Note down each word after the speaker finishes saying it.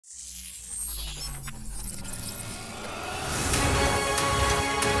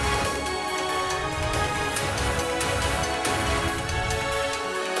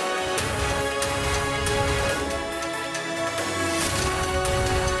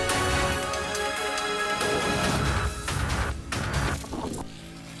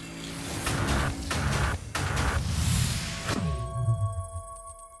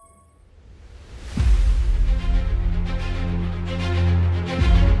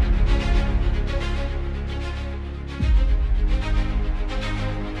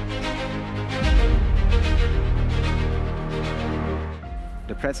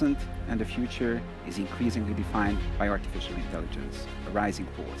present and the future is increasingly defined by artificial intelligence, a rising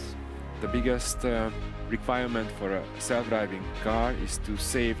force. The biggest requirement for a self-driving car is to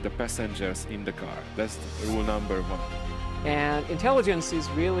save the passengers in the car. That's rule number one. And intelligence is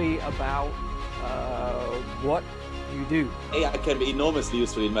really about what you do. AI can be enormously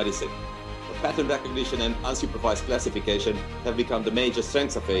useful in medicine. Pattern recognition and unsupervised classification have become the major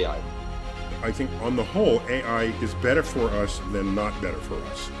strengths of AI. I think on the whole, AI is better for us than not better for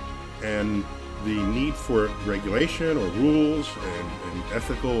us. And the need for regulation or rules and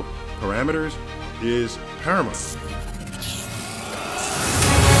ethical parameters is paramount.